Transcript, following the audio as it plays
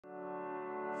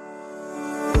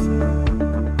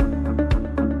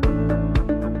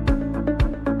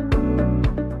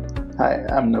Hi,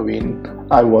 I'm Naveen.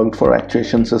 I worked for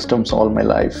Actuation Systems all my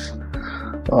life,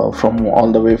 from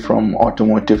all the way from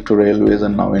automotive to railways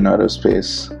and now in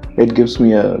aerospace. It gives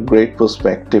me a great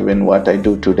perspective in what I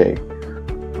do today.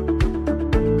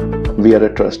 We are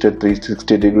a trusted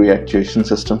 360-degree actuation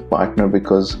systems partner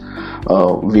because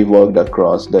we worked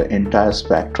across the entire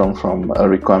spectrum from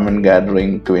requirement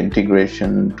gathering to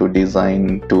integration to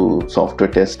design to software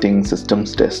testing,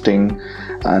 systems testing,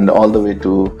 and all the way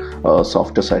to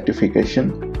software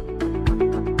certification.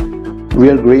 We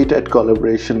are great at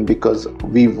collaboration because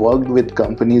we worked with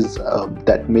companies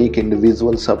that make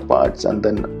individual subparts and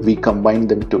then we combine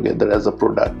them together as a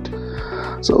product.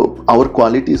 So our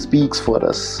quality speaks for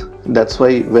us. That's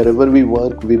why wherever we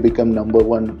work, we become number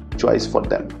one choice for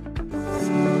them.